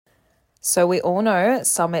So we all know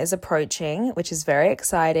summer is approaching, which is very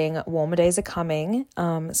exciting. Warmer days are coming.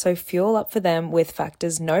 So fuel up for them with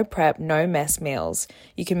Factor's no prep, no mess meals.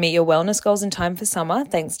 You can meet your wellness goals in time for summer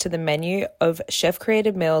thanks to the menu of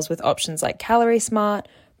chef-created meals with options like Calorie Smart,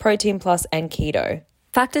 Protein Plus, and Keto.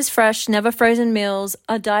 Factor's fresh, never frozen meals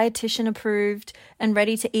are dietitian approved and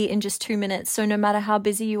ready to eat in just 2 minutes. So no matter how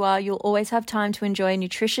busy you are, you'll always have time to enjoy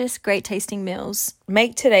nutritious, great tasting meals.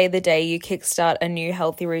 Make today the day you kickstart a new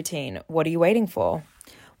healthy routine. What are you waiting for?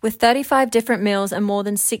 With 35 different meals and more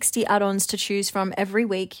than 60 add-ons to choose from every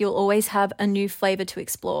week, you'll always have a new flavor to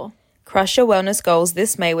explore. Crush your wellness goals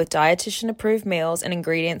this May with dietitian-approved meals and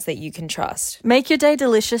ingredients that you can trust. Make your day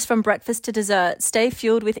delicious from breakfast to dessert. Stay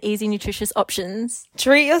fueled with easy, nutritious options.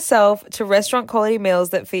 Treat yourself to restaurant-quality meals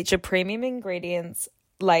that feature premium ingredients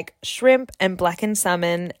like shrimp and blackened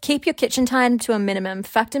salmon. Keep your kitchen time to a minimum.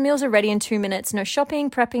 Factor meals are ready in 2 minutes. No shopping,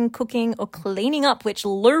 prepping, cooking, or cleaning up, which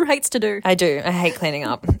Lou hates to do. I do. I hate cleaning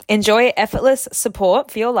up. Enjoy effortless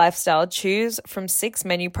support for your lifestyle. Choose from 6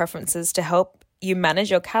 menu preferences to help you manage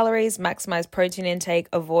your calories, maximize protein intake,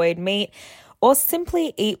 avoid meat, or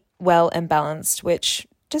simply eat well and balanced, which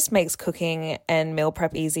just makes cooking and meal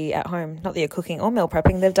prep easy at home. Not that you're cooking or meal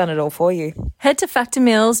prepping, they've done it all for you. Head to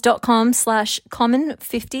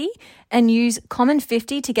factormeals.com/common50 and use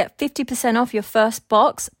common50 to get 50% off your first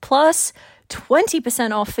box plus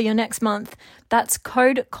 20% off for your next month. That's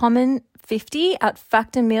code common50 at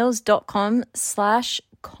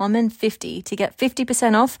factormeals.com/common50 to get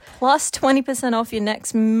 50% off plus 20% off your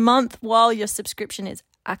next month while your subscription is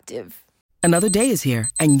active. Another day is here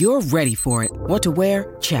and you're ready for it. What to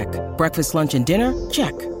wear? Check. Breakfast, lunch, and dinner?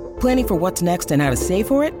 Check. Planning for what's next and how to save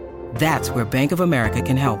for it? That's where Bank of America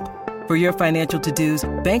can help. For your financial to-dos,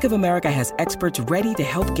 Bank of America has experts ready to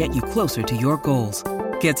help get you closer to your goals.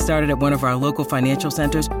 Get started at one of our local financial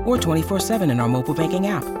centers or 24/7 in our mobile banking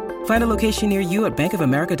app. Find a location near you at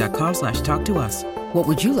bankofamerica.com/talktous. What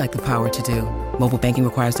would you like the power to do? Mobile banking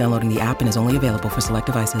requires downloading the app and is only available for select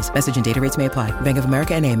devices. Message and data rates may apply. Bank of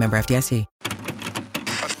America NA, member FDIC.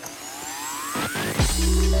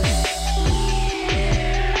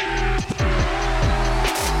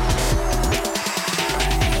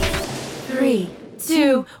 Three,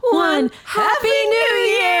 two, one. Happy New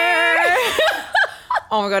Year!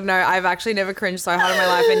 Oh my God, no, I've actually never cringed so hard in my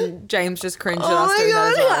life, and James just cringed at us doing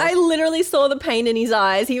that as well. I literally saw the pain in his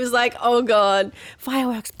eyes. He was like, oh God,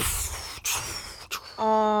 fireworks.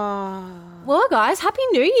 Oh. Well, guys, Happy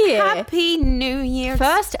New Year. Happy New Year.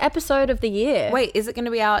 First episode of the year. Wait, is it going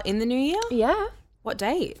to be out in the new year? Yeah. What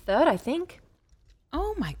date? 3rd, I think.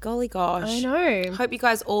 Oh my golly gosh. I know. Hope you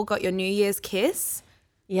guys all got your New Year's kiss.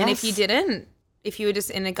 Yes. And if you didn't, if you were just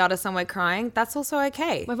in a gutter somewhere crying, that's also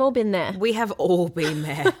okay. We've all been there. We have all been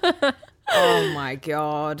there. Oh my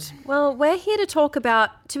God. Well, we're here to talk about,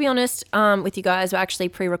 to be honest, with you guys, we're actually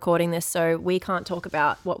pre-recording this, so we can't talk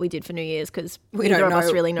about what we did for New Year's because neither of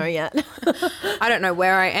us really know yet. I don't know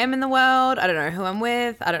where I am in the world. I don't know who I'm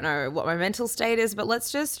with. I don't know what my mental state is, but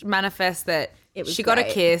let's just manifest that she got a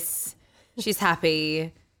kiss. She's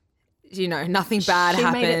happy. You know, nothing bad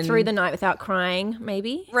happened. She made it through the night without crying,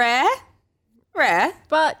 maybe. Rare.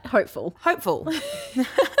 But hopeful.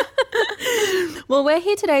 Well, we're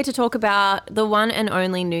here today to talk about the one and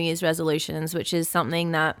only New Year's resolutions, which is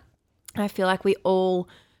something that I feel like we all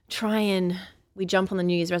we jump on the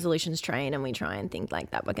New Year's resolutions train and we try and think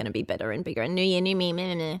like that we're going to be better and bigger and New Year, new me,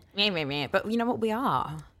 meh. But you know what? We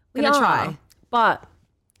are. We're going to try. But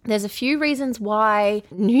there's a few reasons why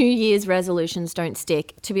New Year's resolutions don't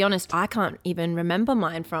stick. To be honest, I can't even remember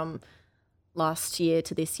mine from last year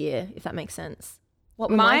to this year, if that makes sense. What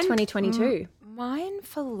were mine 2022? Mine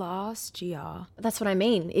for last year. That's what I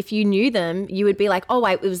mean. If you knew them, you would be like, oh,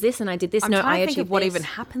 wait, it was this and I did this. I'm no, trying I to think of what even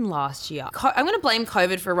happened last year. I'm going to blame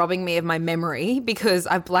COVID for robbing me of my memory because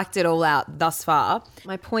I've blacked it all out thus far.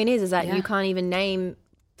 My point is that you can't even name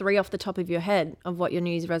 3 off the top of your head of what your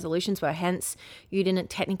New Year's resolutions were. Hence, you didn't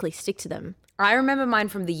technically stick to them. I remember mine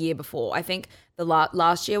from the year before. I think the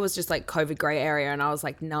last year was just like COVID grey area and I was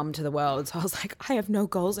like numb to the world. So I was like, I have no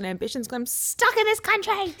goals and ambitions because I'm stuck in this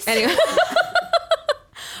country. Anyway.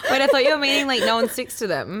 Wait, I thought you were meaning like no one sticks to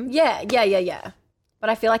them. Yeah.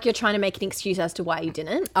 But I feel like you're trying to make an excuse as to why you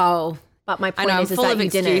didn't. Oh. But my point is that you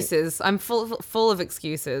excuses. didn't. I'm full of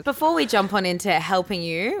excuses. Before we jump on into helping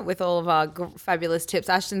you with all of our fabulous tips,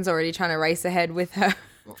 Ashton's already trying to race ahead with her.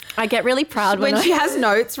 I get really proud when she has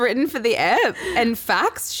notes written for the app and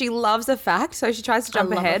facts. She loves a fact, so she tries to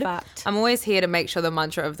jump ahead. I'm always here to make sure the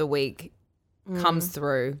mantra of the week comes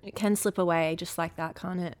through. It can slip away just like that,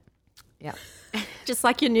 can't it? Yeah. Just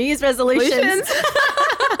like your New Year's resolutions.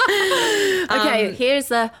 Okay, here's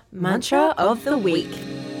the mantra of the week.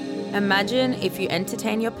 Imagine if you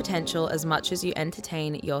entertain your potential as much as you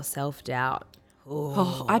entertain your self-doubt.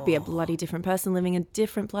 Oh, I'd be a bloody different person living a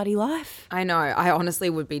different bloody life. I know. I honestly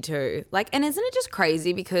would be too. Like, and isn't it just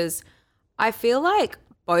crazy because I feel like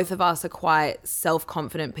both of us are quite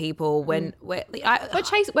self-confident people when we're goal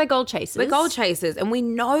chasers. We're goal chasers, and we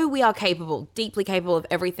know we are capable, deeply capable of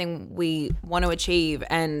everything we want to achieve,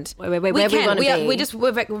 and where we want to be.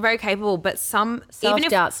 We're very capable. But some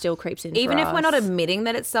self-doubt still creeps in. Even if we're not admitting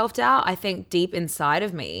that it's self-doubt, I think deep inside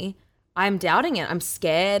of me, I'm doubting it. I'm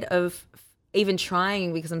scared of even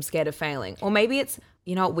trying because I'm scared of failing. Or maybe it's,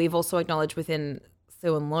 you know what we've also acknowledged within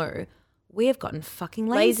Sue and Lou, we have gotten fucking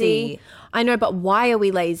lazy. I know, but why are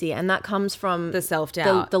we lazy? And that comes from the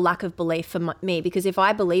self-doubt, the lack of belief for me. Because if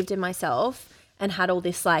I believed in myself and had all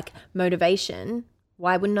this like motivation,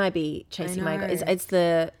 why wouldn't I be chasing my goals?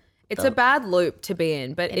 It's a bad loop to be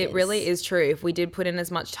in, but it really is true if we did put in as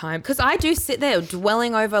much time. Because I do sit there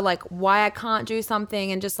dwelling over like why I can't do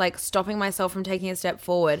something and just like stopping myself from taking a step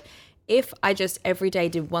forward. If I just every day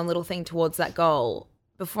did one little thing towards that goal,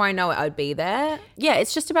 before I know it, I'd be there. Yeah,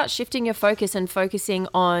 it's just about shifting your focus and focusing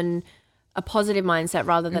on a positive mindset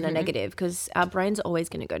rather than a negative, because our brain's always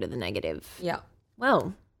going to go to the negative. Yeah.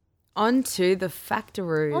 Well, on to the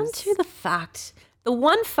factaroos. On to the fact. The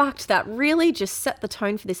one fact that really just set the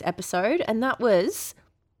tone for this episode, and that was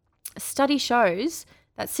a study shows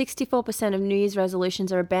that 64% of New Year's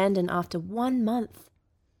resolutions are abandoned after 1 month.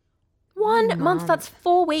 One month, that's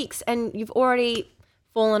 4 weeks, and you've already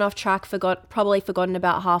fallen off track, probably forgotten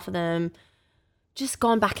about half of them, just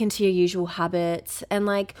gone back into your usual habits. And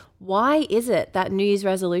like, why is it that New Year's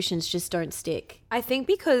resolutions just don't stick? I think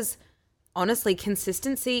because honestly,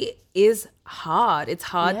 consistency is hard. It's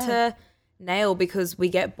hard to nail because we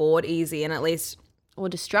get bored easy and at least or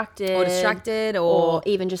distracted or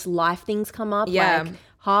even just life things come up like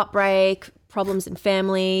heartbreak, problems in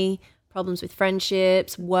family, problems with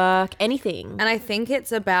friendships, work, anything. And I think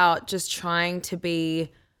it's about just trying to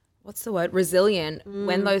be, resilient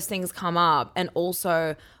when those things come up. And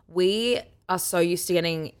also we are so used to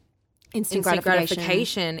getting instant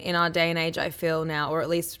gratification in our day and age, I feel now, or at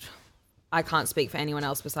least I can't speak for anyone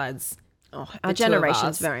else besides our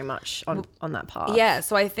generation's very much on that path. Yeah,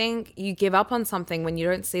 so I think you give up on something when you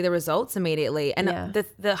don't see the results immediately. And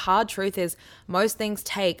the hard truth is most things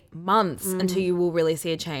take months until you will really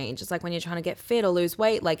see a change. It's like when you're trying to get fit or lose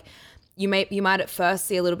weight, like you might at first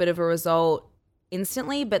see a little bit of a result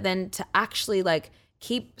instantly, but then to actually like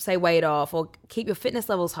keep, say, weight off or keep your fitness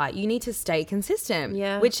levels high, you need to stay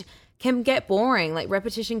consistent, which can get boring. Like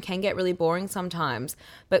repetition can get really boring sometimes,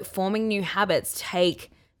 but forming new habits take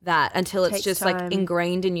that until it's just time. Like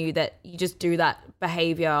ingrained in you that you just do that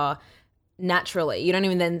behavior naturally. You don't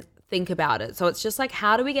even then think about it. So it's just like,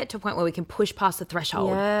 how do we get to a point where we can push past the threshold?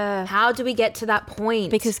 Yeah. How do we get to that point?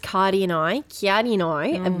 Because Kiani and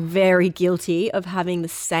I are very guilty of having the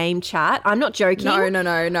same chat. I'm not joking. No.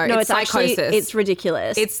 It's psychosis. It's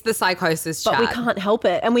ridiculous. It's the psychosis chat. But we can't help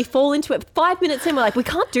it. And we fall into it 5 minutes in. We're like, we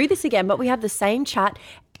can't do this again. But we have the same chat.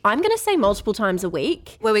 I'm going to say multiple times a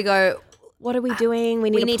week. Where we go, what are we doing? We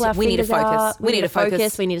need to focus. We need to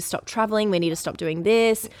focus. We need to stop traveling. We need to stop doing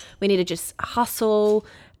this. We need to just hustle.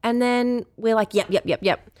 And then we're like, yep.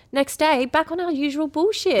 Next day, back on our usual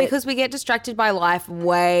bullshit. Because we get distracted by life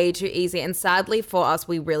way too easy. And sadly for us,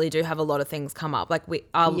 we really do have a lot of things come up. Like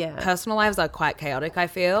our personal lives are quite chaotic, I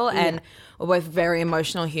feel. And we're both very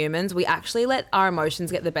emotional humans. We actually let our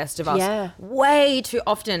emotions get the best of us way too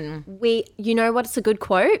often. You know what's a good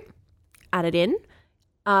quote? Add it in.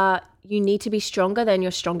 You need to be stronger than your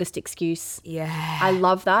strongest excuse. Yeah. I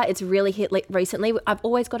love that. It's really hit recently. I've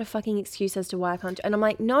always got a fucking excuse as to why I can't do. And I'm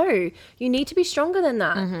like, no, you need to be stronger than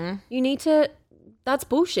that. Mm-hmm. You need to, that's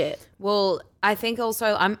bullshit. Well, I think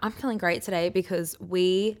also I'm feeling great today because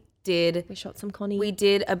we shot some Connie. We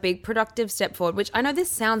did a big productive step forward, which I know this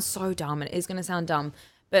sounds so dumb. It is going to sound dumb.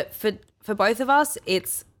 But for both of us,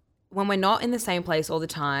 it's when we're not in the same place all the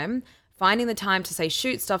time, finding the time to say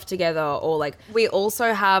shoot stuff together, or like we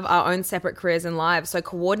also have our own separate careers and lives. So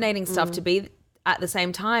coordinating stuff to be at the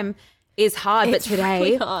same time is hard. It's but today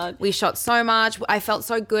really hard. We shot so much. I felt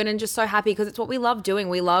so good and just so happy because it's what we love doing.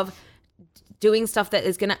 We love doing stuff that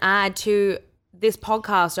is going to add to this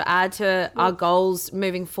podcast or add to our goals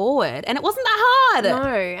moving forward. And it wasn't that hard.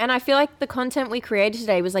 No. And I feel like the content we created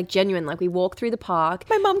today was like genuine. Like we walked through the park.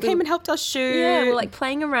 My mum came and helped us shoot. Yeah, we're like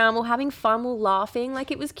playing around. We're having fun. We're laughing. Like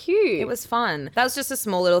it was cute. It was fun. That was just a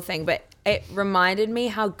small little thing, but it reminded me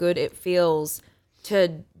how good it feels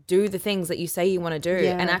to do the things that you say you want to do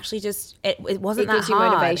and actually just, it wasn't that hard. It gives you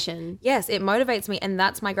motivation. Yes, it motivates me. And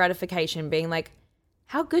that's my gratification, being like,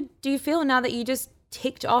 how good do you feel now that you just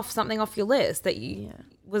ticked off something off your list that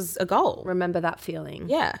was a goal. Remember that feeling.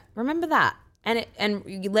 Yeah, remember that. And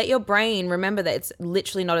you let your brain remember that it's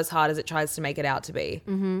literally not as hard as it tries to make it out to be.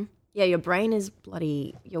 Mm-hmm. Yeah, your brain is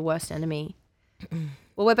bloody your worst enemy.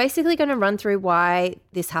 Well, we're basically going to run through why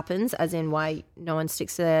this happens, as in why no one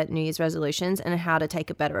sticks to their New Year's resolutions and how to take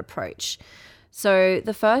a better approach. So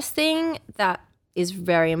the first thing that is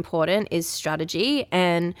very important is strategy.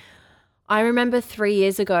 And I remember 3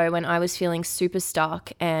 years ago when I was feeling super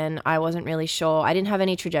stuck and I wasn't really sure. I didn't have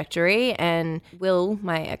any trajectory. And Will,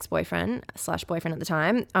 my ex-boyfriend / boyfriend at the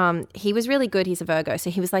time, he was really good. He's a Virgo. So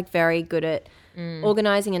he was like very good at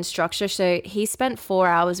organizing and structure. So he spent 4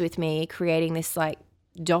 hours with me creating this like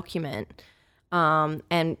document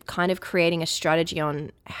and kind of creating a strategy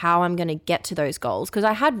on how I'm going to get to those goals. Because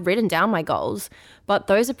I had written down my goals, but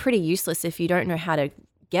those are pretty useless if you don't know how to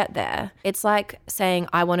get there. It's like saying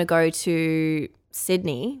I want to go to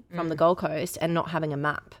Sydney from the Gold Coast and not having a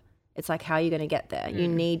map. It's like, how are you going to get there? You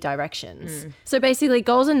need directions. So basically,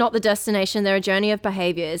 goals are not the destination. They're a journey of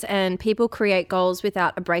behaviors, and people create goals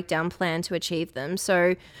without a breakdown plan to achieve them.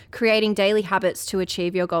 So creating daily habits to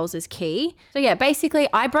achieve your goals is key. So yeah, basically,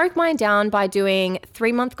 I broke mine down by doing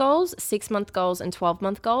 3-month goals, 6-month goals, and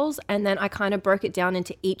 12-month goals. And then I kind of broke it down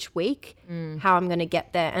into each week, how I'm going to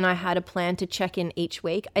get there. And I had a plan to check in each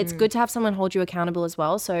week. It's good to have someone hold you accountable as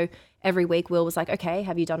well. So every week Will was like, okay,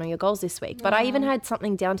 have you done all your goals this week? But I even had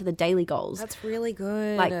something down to the daily goals. That's really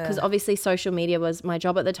good. Like, because obviously social media was my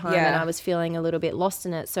job at the time and I was feeling a little bit lost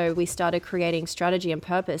in it. So we started creating strategy and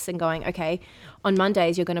purpose and going, okay, on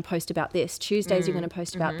Mondays you're going to post about this. Tuesdays you're going to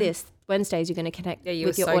post about this. Wednesdays you're going to connect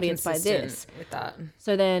with your audience by this. With that.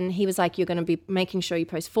 So then he was like, you're going to be making sure you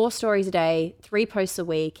post 4 stories a day, 3 posts a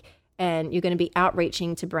week, and you're going to be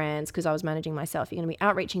outreaching to brands, because I was managing myself. You're going to be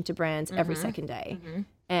outreaching to brands every second day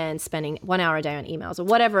and spending 1 hour a day on emails or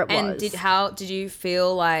whatever it was. And did you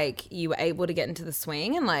feel like you were able to get into the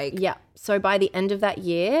swing and like? Yeah. So by the end of that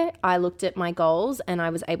year, I looked at my goals and I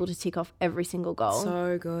was able to tick off every single goal.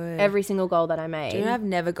 So good. Every single goal that I made. Do you know I've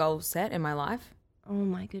never goal set in my life? Oh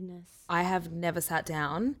my goodness. I have never sat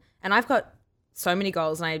down, and I've got so many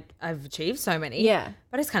goals and I've achieved so many. Yeah.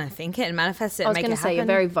 But I just kind of think it and manifest it I and was make it going happen. to say, you're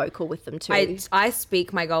very vocal with them too. I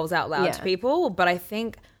speak my goals out loud to people, but I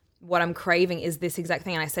think what I'm craving is this exact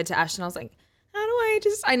thing. And I said to Ashton, I was like,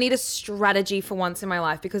 I need a strategy for once in my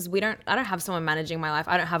life, because I don't have someone managing my life.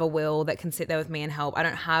 I don't have a Will that can sit there with me and help. I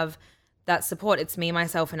don't have that support. It's me,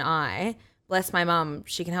 myself, and I. Bless my mum.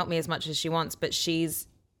 She can help me as much as she wants, but she's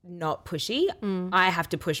not pushy. I have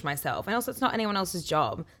to push myself. And also, it's not anyone else's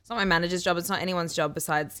job. It's not my manager's job. It's not anyone's job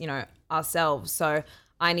besides, ourselves. So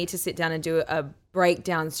I need to sit down and do a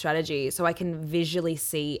breakdown strategy so I can visually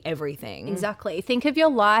see everything. Exactly. Think of your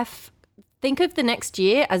life. Think of the next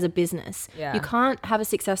year as a business. Yeah. You can't have a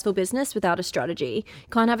successful business without a strategy. You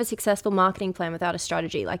can't have a successful marketing plan without a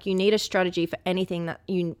strategy. Like, you need a strategy for anything that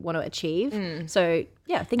you want to achieve. So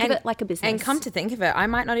yeah, think of it like a business. And come to think of it, I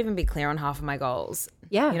might not even be clear on half of my goals.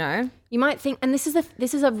 Yeah. You might think, and this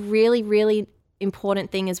is a really, really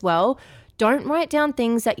important thing as well. Don't write down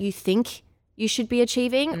things that you think you should be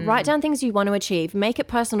achieving. Write down things you want to achieve. Make it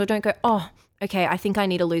personal. Don't go, oh, okay, I think I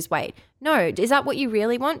need to lose weight. No, is that what you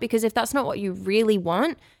really want? Because if that's not what you really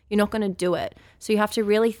want, you're not going to do it. So you have to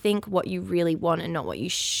really think what you really want and not what you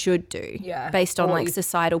should do. Yeah. Based on like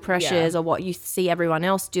societal pressures or what you see everyone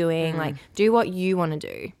else doing. Like, do what you want to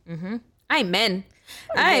do. Mm-hmm. Amen.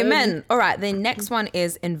 Amen. All right, the next one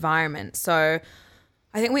is environment. So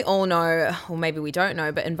I think we all know, or maybe we don't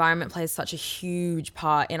know, but environment plays such a huge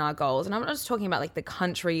part in our goals. And I'm not just talking about like the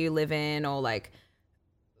country you live in or like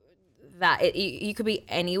that. You could be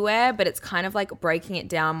anywhere, but it's kind of like breaking it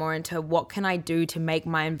down more into what can I do to make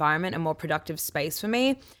my environment a more productive space for me.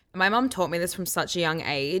 And my mum taught me this from such a young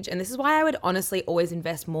age. And this is why I would honestly always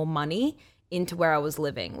invest more money into where I was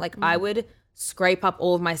living. Like I would scrape up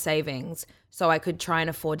all of my savings so I could try and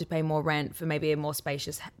afford to pay more rent for maybe a more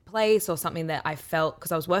spacious place or something that I felt,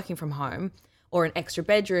 because I was working from home, or an extra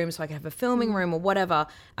bedroom so I could have a filming room or whatever.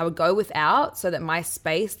 I would go without so that my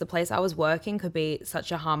space, the place I was working, could be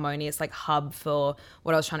such a harmonious like hub for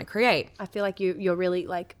what I was trying to create. I feel like you're really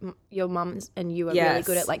like your mums and you are really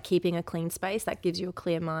good at like keeping a clean space that gives you a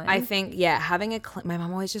clear mind. I think, having my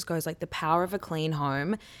mum always just goes like the power of a clean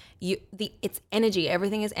home. It's energy.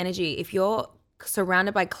 Everything is energy. If you're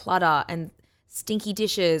surrounded by clutter and stinky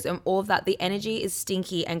dishes and all of that, the energy is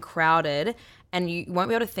stinky and crowded and you won't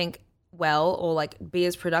be able to think well or like be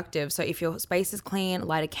as productive. So if your space is clean,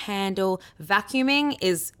 light a candle. Vacuuming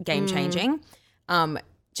is game changing.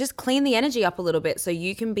 just clean the energy up a little bit so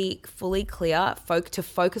you can be fully clear, to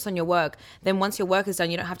focus on your work. Then once your work is done,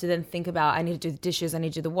 you don't have to then think about, I need to do the dishes, I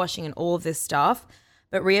need to do the washing and all of this stuff.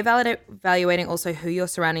 But reevaluating also who you're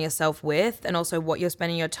surrounding yourself with and also what you're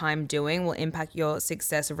spending your time doing will impact your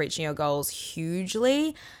success of reaching your goals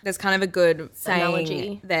hugely. There's kind of a good saying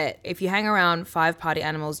analogy that if you hang around 5 party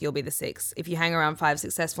animals, you'll be the 6th. If you hang around 5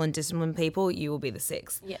 successful and disciplined people, you will be the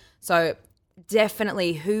 6th. Yeah. So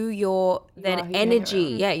definitely who your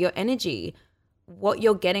energy, your energy, what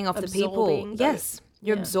you're getting off the people. Yes,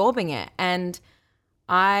 you're absorbing it. And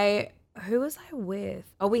who was I with?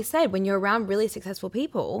 Oh, we said when you're around really successful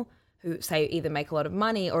people who say either make a lot of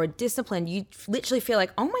money or are disciplined, you literally feel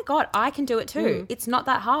like, oh my God, I can do it too. It's not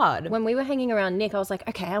that hard. When we were hanging around Nick, I was like,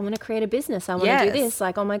 okay, I want to create a business. I want to do this.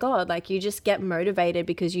 Like, oh my God, like you just get motivated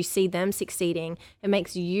because you see them succeeding. It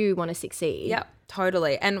makes you want to succeed. Yeah,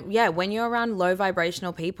 totally. And yeah, when you're around low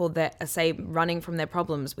vibrational people that are, say, running from their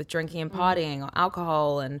problems with drinking and partying or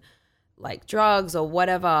alcohol and like drugs or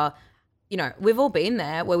whatever, you know, we've all been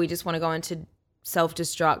there where we just want to go into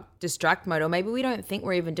distract mode, or maybe we don't think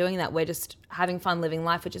we're even doing that. We're just having fun living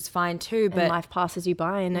life, which is fine too. But and life passes you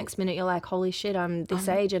by, and next minute you're like, holy shit, I'm this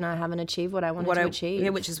age and I haven't achieved what I wanted to achieve.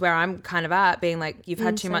 Yeah, which is where I'm kind of at, being like, you've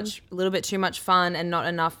had a little bit too much fun and not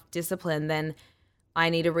enough discipline. Then I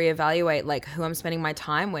need to reevaluate like who I'm spending my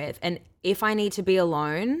time with. And if I need to be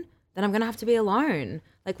alone, then I'm going to have to be alone.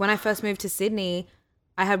 Like when I first moved to Sydney,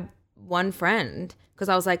 I had one friend because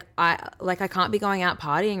I was like, I can't be going out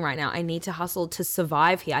partying right now. I need to hustle to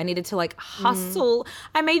survive here. I needed to like hustle.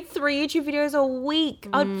 I made 3 YouTube videos a week.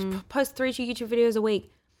 I'd post 3 YouTube videos a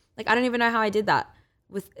week. Like I don't even know how I did that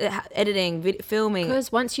with editing, filming.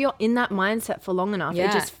 Because once you're in that mindset for long enough,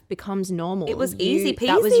 it just becomes normal. It was easy peasy.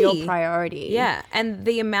 That was your priority. Yeah. And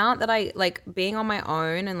the amount that I like being on my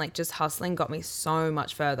own and like just hustling got me so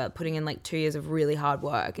much further. Putting in like 2 years of really hard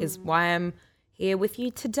work is why I'm here with you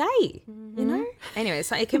today, you know? Anyway,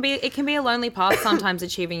 so it can be a lonely path sometimes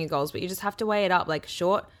achieving your goals, but you just have to weigh it up like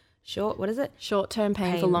short, what is it? Short-term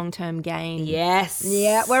pain for long-term gain. Yes.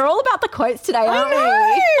 Yeah, we're all about the quotes today, aren't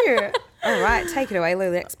we? All right, take it away,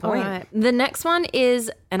 Lou. Next point. All right. The next one is,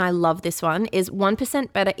 and I love this one, is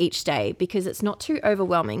 1% better each day because it's not too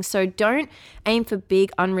overwhelming. So don't aim for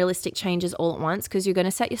big, unrealistic changes all at once because you're going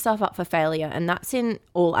to set yourself up for failure. And that's in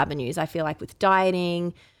all avenues, I feel like, with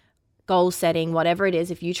dieting, goal setting, whatever it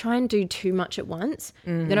is. If you try and do too much at once,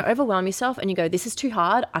 you're going to overwhelm yourself and you go, this is too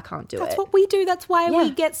hard. I can't do it. That's what we do. That's why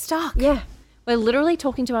we get stuck. Yeah. We're literally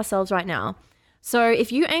talking to ourselves right now. So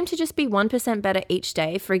if you aim to just be 1% better each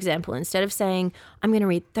day, for example, instead of saying, I'm going to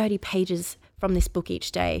read 30 pages from this book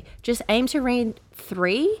each day, just aim to read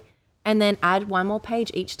 3 and then add 1 more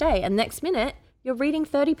page each day. And next minute, you're reading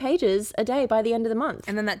 30 pages a day by the end of the month.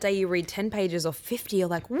 And then that day you read 10 pages or 50, you're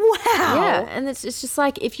like, wow. Yeah, and it's just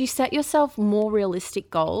like if you set yourself more realistic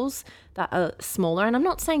goals that are smaller, and I'm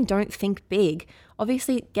not saying don't think big.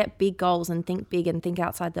 Obviously, get big goals and think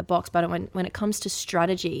outside the box. But when it comes to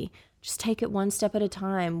strategy, just take it one step at a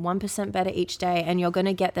time, 1% better each day, and you're going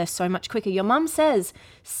to get there so much quicker. Your mum says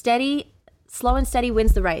slow and steady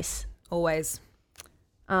wins the race. Always.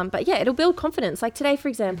 But yeah, it'll build confidence. Like today, for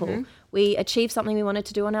example, we achieved something we wanted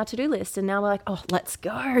to do on our to-do list and now we're like, oh, let's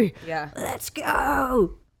go. Yeah. Let's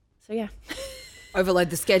go. So yeah. Overload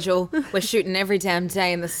the schedule. We're shooting every damn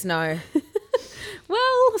day in the snow.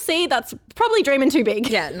 Well, see, that's probably dreaming too big.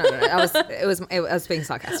 Yeah, no. I was being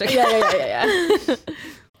sarcastic. Yeah.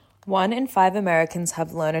 1 in 5 Americans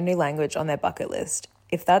have learned a new language on their bucket list.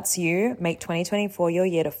 If that's you, make 2024 your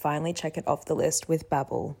year to finally check it off the list with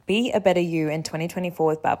Babbel. Be a better you in 2024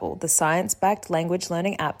 with Babbel, the science-backed language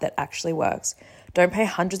learning app that actually works. Don't pay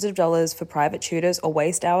hundreds of dollars for private tutors or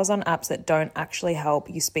waste hours on apps that don't actually help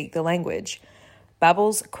you speak the language.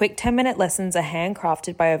 Babbel's quick 10-minute lessons are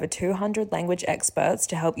handcrafted by over 200 language experts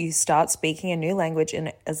to help you start speaking a new language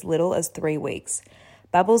in as little as 3 weeks.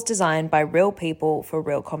 Babbel's designed by real people for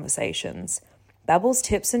real conversations. Babbel's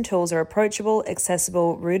tips and tools are approachable,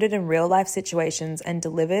 accessible, rooted in real-life situations, and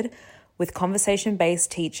delivered with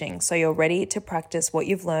conversation-based teaching, so you're ready to practice what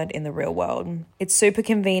you've learned in the real world. It's super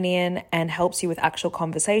convenient and helps you with actual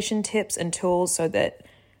conversation tips and tools so that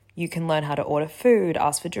you can learn how to order food,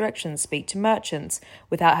 ask for directions, speak to merchants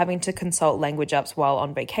without having to consult language apps while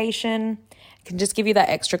on vacation. It can just give you that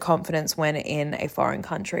extra confidence when in a foreign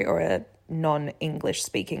country or a non-English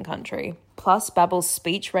speaking country. Plus, Babbel's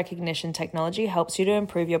speech recognition technology helps you to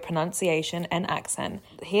improve your pronunciation and accent.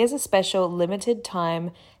 Here's a special limited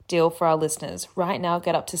time deal for our listeners. Right now,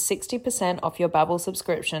 get up to 60% off your Babbel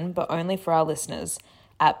subscription, but only for our listeners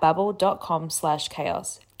at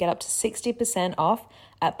babbel.com/chaos. Get up to 60% off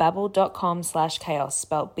at babbel.com/chaos,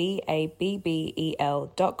 spelled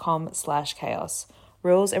BABBEL.com/chaos.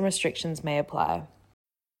 Rules and restrictions may apply.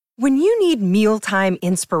 When you need mealtime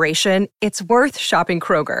inspiration, it's worth shopping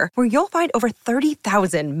Kroger, where you'll find over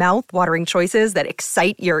 30,000 mouth-watering choices that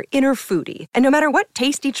excite your inner foodie. And no matter what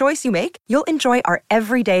tasty choice you make, you'll enjoy our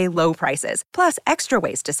everyday low prices, plus extra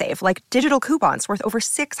ways to save, like digital coupons worth over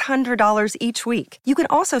 $600 each week. You can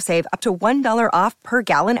also save up to $1 off per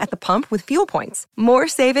gallon at the pump with fuel points. More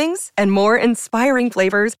savings and more inspiring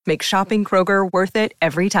flavors make shopping Kroger worth it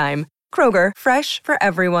every time. Kroger, fresh for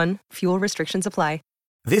everyone. Fuel restrictions apply.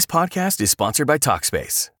 This podcast is sponsored by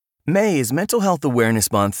Talkspace. May is Mental Health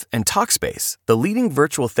Awareness Month, and Talkspace, the leading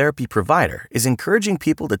virtual therapy provider, is encouraging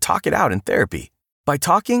people to talk it out in therapy. By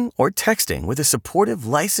talking or texting with a supportive,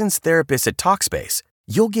 licensed therapist at Talkspace,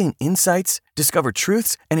 you'll gain insights, discover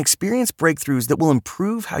truths, and experience breakthroughs that will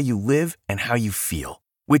improve how you live and how you feel.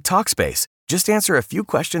 With Talkspace, just answer a few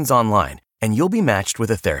questions online, and you'll be matched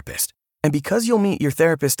with a therapist. And because you'll meet your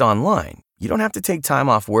therapist online, you don't have to take time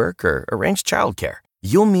off work or arrange childcare.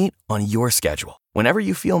 You'll meet on your schedule, whenever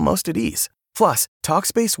you feel most at ease. Plus,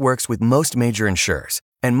 Talkspace works with most major insurers,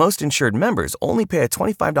 and most insured members only pay a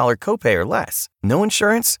 $25 copay or less. No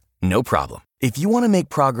insurance? No problem. If you want to make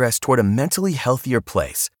progress toward a mentally healthier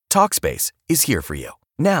place, Talkspace is here for you.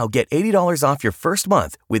 Now get $80 off your first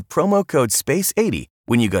month with promo code SPACE80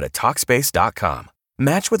 when you go to Talkspace.com.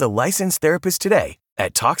 Match with a licensed therapist today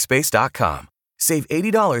at Talkspace.com. Save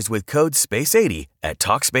 $80 with code SPACE80 at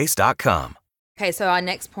Talkspace.com. Okay, so our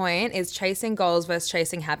next point is chasing goals versus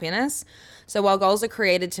chasing happiness. So while goals are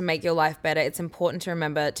created to make your life better, it's important to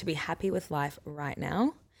remember to be happy with life right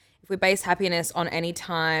now. If we base happiness on any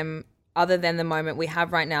time other than the moment we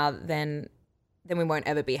have right now, then we won't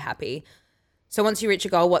ever be happy. So once you reach a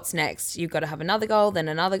goal, what's next? You've got to have another goal, then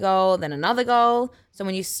another goal, then another goal. So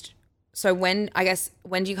when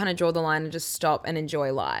do you kind of draw the line and just stop and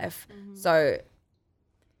enjoy life? Mm-hmm. So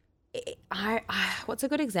what's a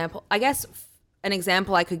good example? I guess an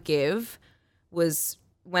example I could give was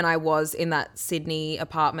when I was in that Sydney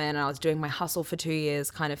apartment and I was doing my hustle for 2 years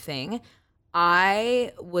kind of thing.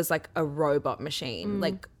 I was like a robot machine.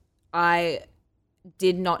 Like I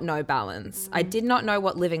did not know balance. I did not know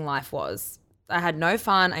what living life was. I had no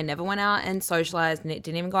fun. I never went out and socialized, and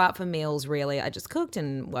didn't even go out for meals really. I just cooked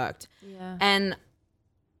and worked. Yeah. And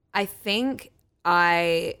I think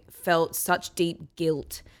I felt such deep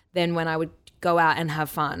guilt then when I would go out and have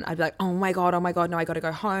fun. I'd be like, oh my God, no, I got to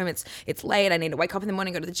go home. It's late. I need to wake up in the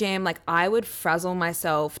morning, go to the gym. Like I would frazzle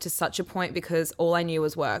myself to such a point because all I knew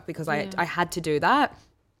was work, because I had to do that.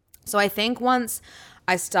 So I think once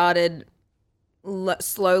I started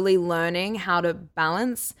slowly learning how to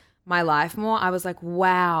balance my life more, I was like,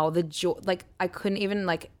 wow, the joy, like I couldn't even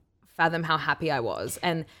like fathom how happy I was,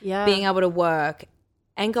 and being able to work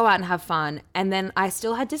and go out and have fun. And then I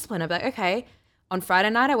still had discipline. I'd be like, okay, on Friday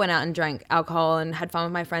night, I went out and drank alcohol and had fun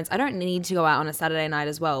with my friends. I don't need to go out on a Saturday night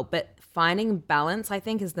as well. But finding balance, I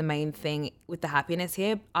think, is the main thing with the happiness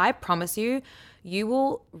here. I promise you, you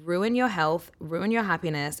will ruin your health, ruin your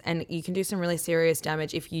happiness, and you can do some really serious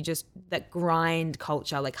damage if you just, that grind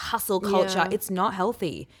culture, like hustle culture, it's not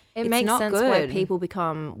healthy. It makes sense why people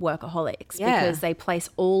become workaholics, because they place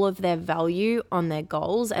all of their value on their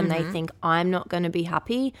goals and they think, I'm not going to be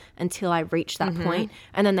happy until I reach that point.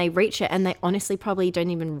 And then they reach it and they honestly probably don't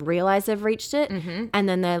even realize they've reached it. And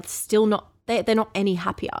then they're still not, they're not any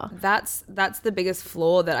happier. That's the biggest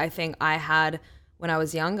flaw that I think I had when I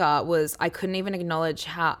was younger, was I couldn't even acknowledge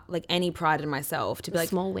how, like, any pride in myself to be like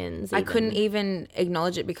small wins. I couldn't even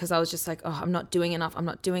acknowledge it because I was just like, oh, I'm not doing enough.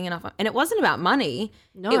 And it wasn't about money.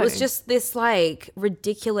 No. It was just this like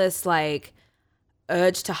ridiculous like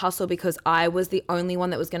urge to hustle because I was the only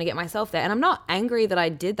one that was going to get myself there. And I'm not angry that I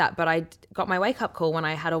did that, but I got my wake up call when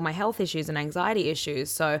I had all my health issues and anxiety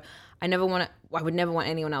issues. So I would never want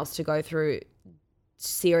anyone else to go through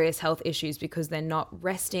serious health issues because they're not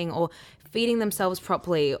resting or feeding themselves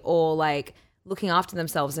properly or like looking after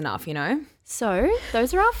themselves enough, you know? So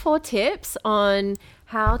those are our 4 tips on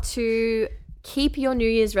how to keep your New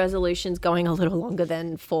Year's resolutions going a little longer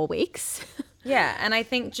than 4 weeks. Yeah, and I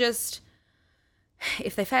think just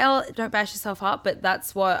if they fail, don't bash yourself up, but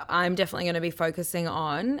that's what I'm definitely going to be focusing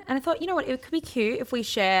on. And I thought, you know what, it could be cute if we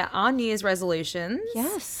share our New Year's resolutions.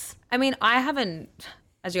 Yes. I mean, I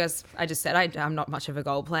just said, I'm not much of a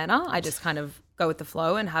goal planner. I just kind of go with the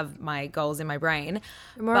flow and have my goals in my brain.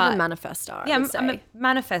 You're more of a manifester. Yeah, I'm a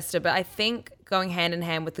manifester, but I think going hand in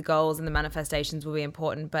hand with the goals and the manifestations will be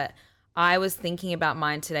important. But I was thinking about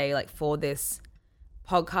mine today, like for this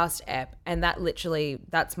podcast ep, and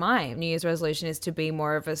that's my New Year's resolution, is to be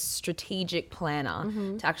more of a strategic planner,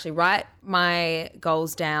 to actually write my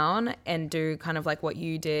goals down and do kind of like what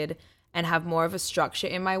you did and have more of a structure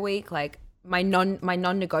in my week, like my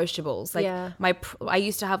non-negotiables. Like I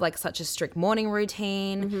used to have like such a strict morning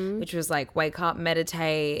routine, which was like wake up,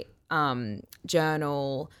 meditate,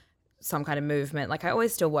 journal, some kind of movement. Like I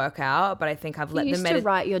always still work out, but I think I've let You used to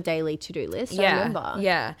write your daily to-do list, I remember.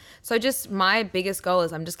 Yeah. So just my biggest goal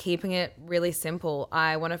is I'm just keeping it really simple.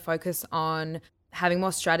 I want to focus on having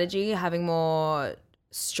more strategy, having more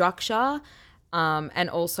structure, and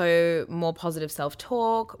also more positive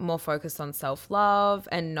self-talk, more focused on self-love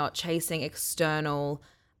and not chasing external,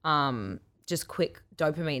 just quick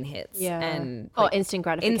dopamine hits. And instant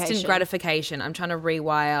gratification. Instant gratification. I'm trying to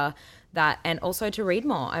rewire that, and also to read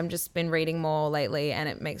more. I've just been reading more lately and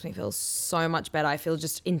it makes me feel so much better. I feel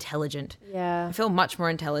just intelligent. Yeah. I feel much more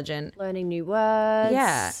intelligent. Learning new words.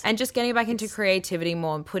 Yeah. And just getting back into creativity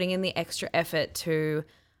more and putting in the extra effort to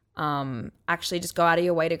actually just go out of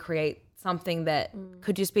your way to create something that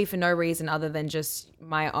could just be for no reason other than just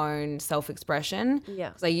my own self-expression. Yeah.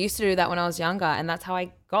 Because I used to do that when I was younger, and that's how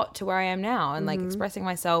I got to where I am now, and like expressing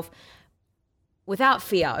myself without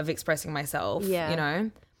fear of expressing myself, you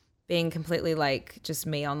know, being completely like just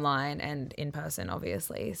me online and in person,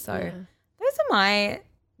 obviously. So those are my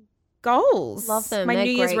goals. Love them. My They're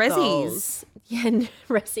New Year's great resis. goals. Yeah,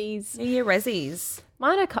 resis. New Year resis.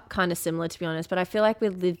 Mine are kind of similar, to be honest, but I feel like we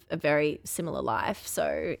live a very similar life.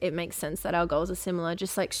 So it makes sense that our goals are similar,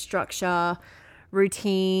 just like structure,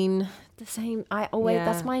 routine, the same.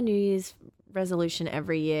 That's my New Year's resolution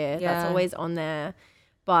every year. That's always on there.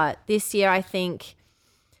 But this year, I think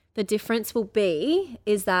the difference will be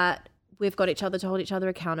is that we've got each other to hold each other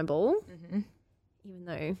accountable, even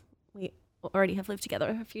though we already have lived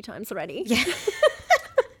together a few times already. Yeah.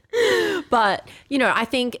 But, you know, I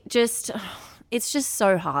think it's just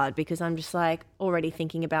so hard because I'm just like already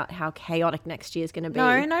thinking about how chaotic next year is going to be.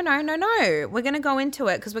 No. We're going to go into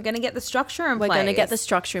it because we're going to get the structure in place. We're going to get the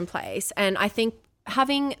structure in place. And I think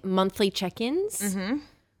having monthly check-ins,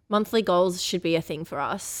 monthly goals should be a thing for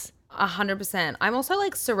us. 100%. I'm also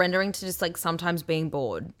like surrendering to just like sometimes being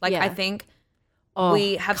bored. Like I think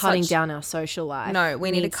we have cutting down our social life. No,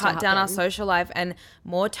 we need to cut down our social life and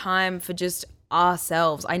more time for just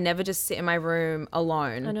ourselves. I never just sit in my room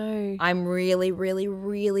alone. I know. I'm really, really,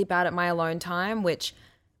 really bad at my alone time, which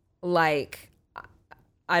like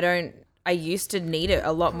I used to need it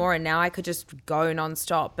a lot more, and now I could just go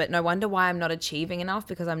nonstop. But no wonder why I'm not achieving enough,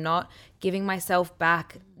 because I'm not giving myself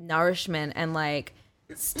back nourishment and like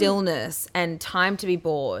stillness and time to be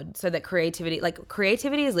bored, so that creativity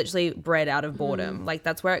is literally bred out of boredom. Like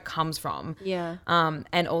that's where it comes from. Yeah.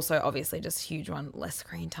 And also obviously just huge one, less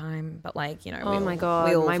screen time, but like, you know, oh my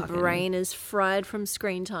God, my brain is fried from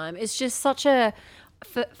screen time. It's just such a,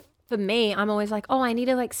 for me, I'm always like, oh, I need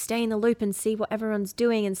to like stay in the loop and see what everyone's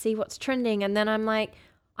doing and see what's trending. And then I'm like,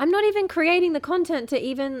 I'm not even creating the content to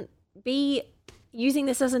even be using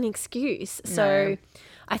this as an excuse. No. So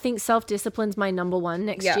I think self-discipline's my number one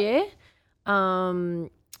next year.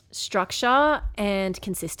 Structure and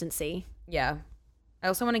consistency. Yeah. I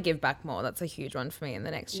also want to give back more. That's a huge one for me in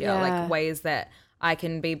the next year. Yeah. Like ways that I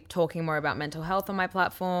can be talking more about mental health on my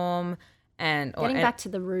platform and getting back to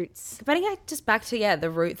the roots. Getting just back to the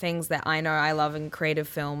root things that I know I love in creative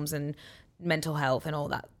films and mental health and all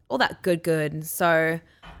that good. So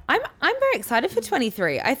I'm very excited for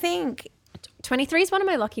 23. I think 23 is one of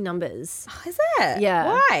my lucky numbers. Oh, is it? Yeah.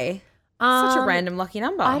 Why? Such a random lucky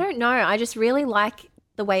number. I don't know. I just really like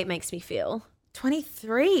the way it makes me feel.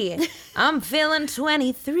 23. I'm feeling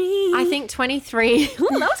 23. I think 23. That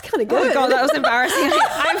was kind of good. Oh God, that was embarrassing.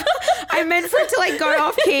 I meant for it to like go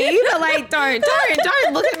off key, but like don't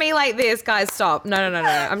look at me like this, guys. Stop. No.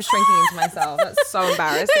 I'm shrinking into myself. That's so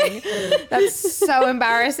embarrassing. That's so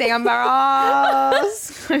embarrassing. I'm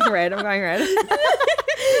embarrassed. I'm going red. I've never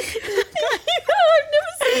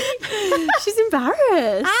seen. She's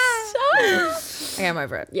embarrassed. Okay, I'm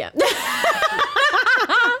over it. Yeah.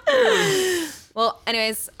 Well,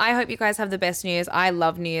 anyways, I hope you guys have the best New Year's. I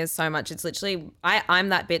love New Year's so much. It's literally, I'm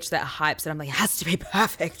that bitch that hypes it. I'm like, it has to be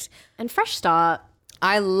perfect. And fresh start.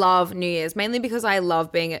 I love New Year's, mainly because I love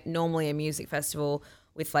being at normally a music festival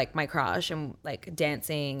with like my crush and like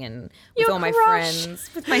dancing and with all my friends.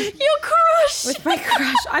 With my Your crush. With my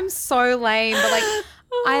crush. I'm so lame, but like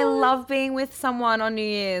I love being with someone on New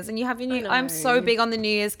Year's, and you have your New. I'm so big on the New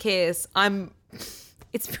Year's kiss.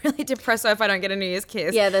 It's really depressing if I don't get a New Year's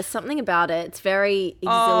kiss. Yeah, there's something about it. It's very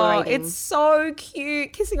exhilarating. Oh, it's so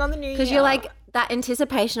cute, kissing on the New Year. Because you're like that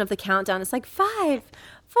anticipation of the countdown. It's like 5,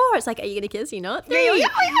 4. It's like, are you going to kiss? You're not. 3, 2,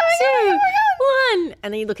 1.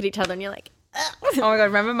 And then you look at each other and you're like, Oh my God,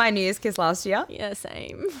 remember my New Year's kiss last year? yeah,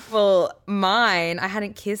 same. Well, mine, I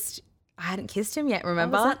hadn't kissed him yet,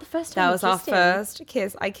 remember? was that the first time That you was our kissed him? first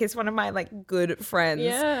kiss. I kissed one of my like good friends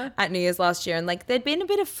at New Year's last year, and like there'd been a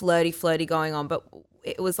bit of flirty going on, but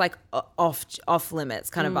it was like off limits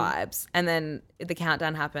kind of vibes. And then the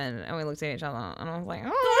countdown happened and we looked at each other and I was like,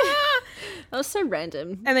 oh. That was so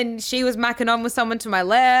random. And then she was macking on with someone to my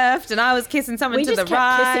left and I was kissing someone We to the just kept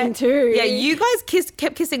right. kissing too. Yeah, you guys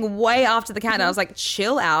kept kissing way after the countdown. I was like,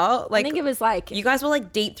 chill out. Like, I think it was like, you guys were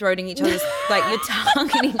like deep throating each other's, like your tongue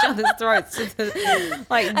in each other's throats.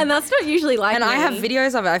 Like, and that's not usually like and me. I have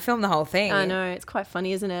videos of it. I filmed the whole thing. I know, it's quite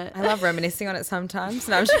funny, isn't it? I love reminiscing on it sometimes.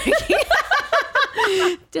 No, I'm joking.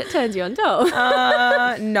 It turns you on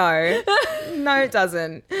top. No, it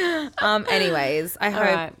doesn't. Anyways,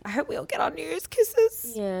 I hope we all get our New Year's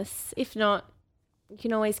kisses. Yes. If not, you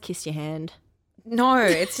can always kiss your hand. No,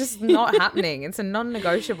 it's just not happening. It's a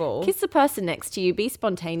non-negotiable. Kiss the person next to you. Be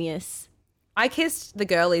spontaneous. I kissed the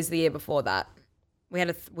girlies the year before that. We had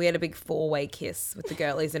a big 4-way kiss with the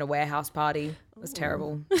girlies in a warehouse party. It was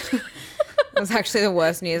terrible. It was actually the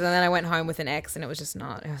worst New Year's. And then I went home with an ex and it was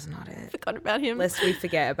not it. Forgot about him. Lest we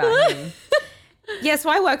forget about him. Yeah, so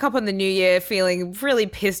I woke up on the new year feeling really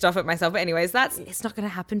pissed off at myself. But anyways, it's not going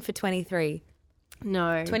to happen for 23.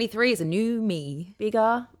 No. 23 is a new me.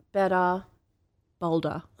 Bigger, better,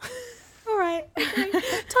 bolder. All right.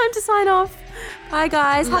 Time to sign off. Bye,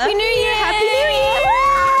 guys. Happy New Year. Happy New Year.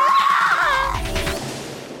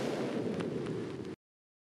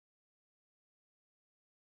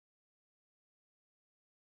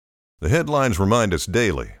 The headlines remind us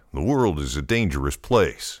daily, the world is a dangerous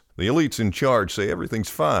place. The elites in charge say everything's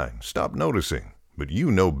fine, stop noticing. But you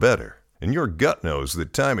know better. And your gut knows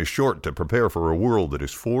that time is short to prepare for a world that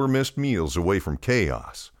is 4 missed meals away from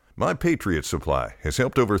chaos. My Patriot Supply has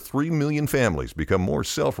helped over 3 million families become more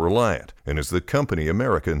self-reliant and is the company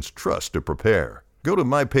Americans trust to prepare. Go to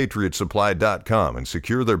MyPatriotSupply.com and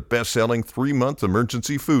secure their best-selling 3-month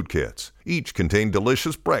emergency food kits. Each contain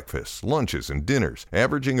delicious breakfasts, lunches, and dinners,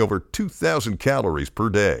 averaging over 2,000 calories per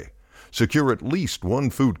day. Secure at least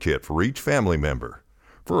 1 food kit for each family member.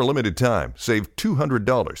 For a limited time, save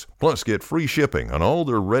 $200, plus get free shipping on all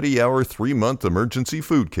their Ready Hour 3-month emergency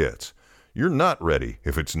food kits. You're not ready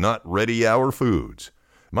if it's not Ready Hour Foods.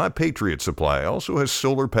 My Patriot Supply also has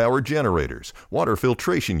solar-powered generators, water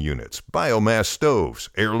filtration units, biomass stoves,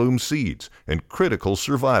 heirloom seeds, and critical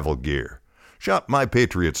survival gear. Shop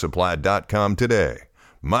MyPatriotSupply.com today.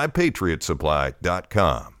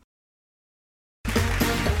 MyPatriotSupply.com.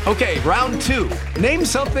 Okay, round 2. Name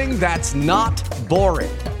something that's not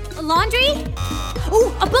boring. A laundry? Ooh,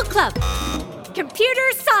 a book club. Computer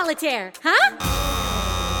solitaire,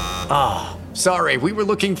 huh? Sorry, we were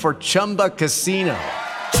looking for Chumba Casino.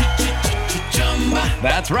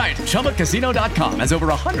 That's right. ChumbaCasino.com has over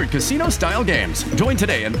 100 casino-style games. Join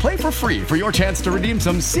today and play for free for your chance to redeem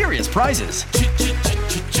some serious prizes.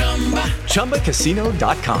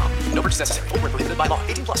 ChumbaCasino.com. No purchase necessary. Void where prohibited by law.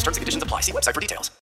 18+ terms and conditions apply. See website for details.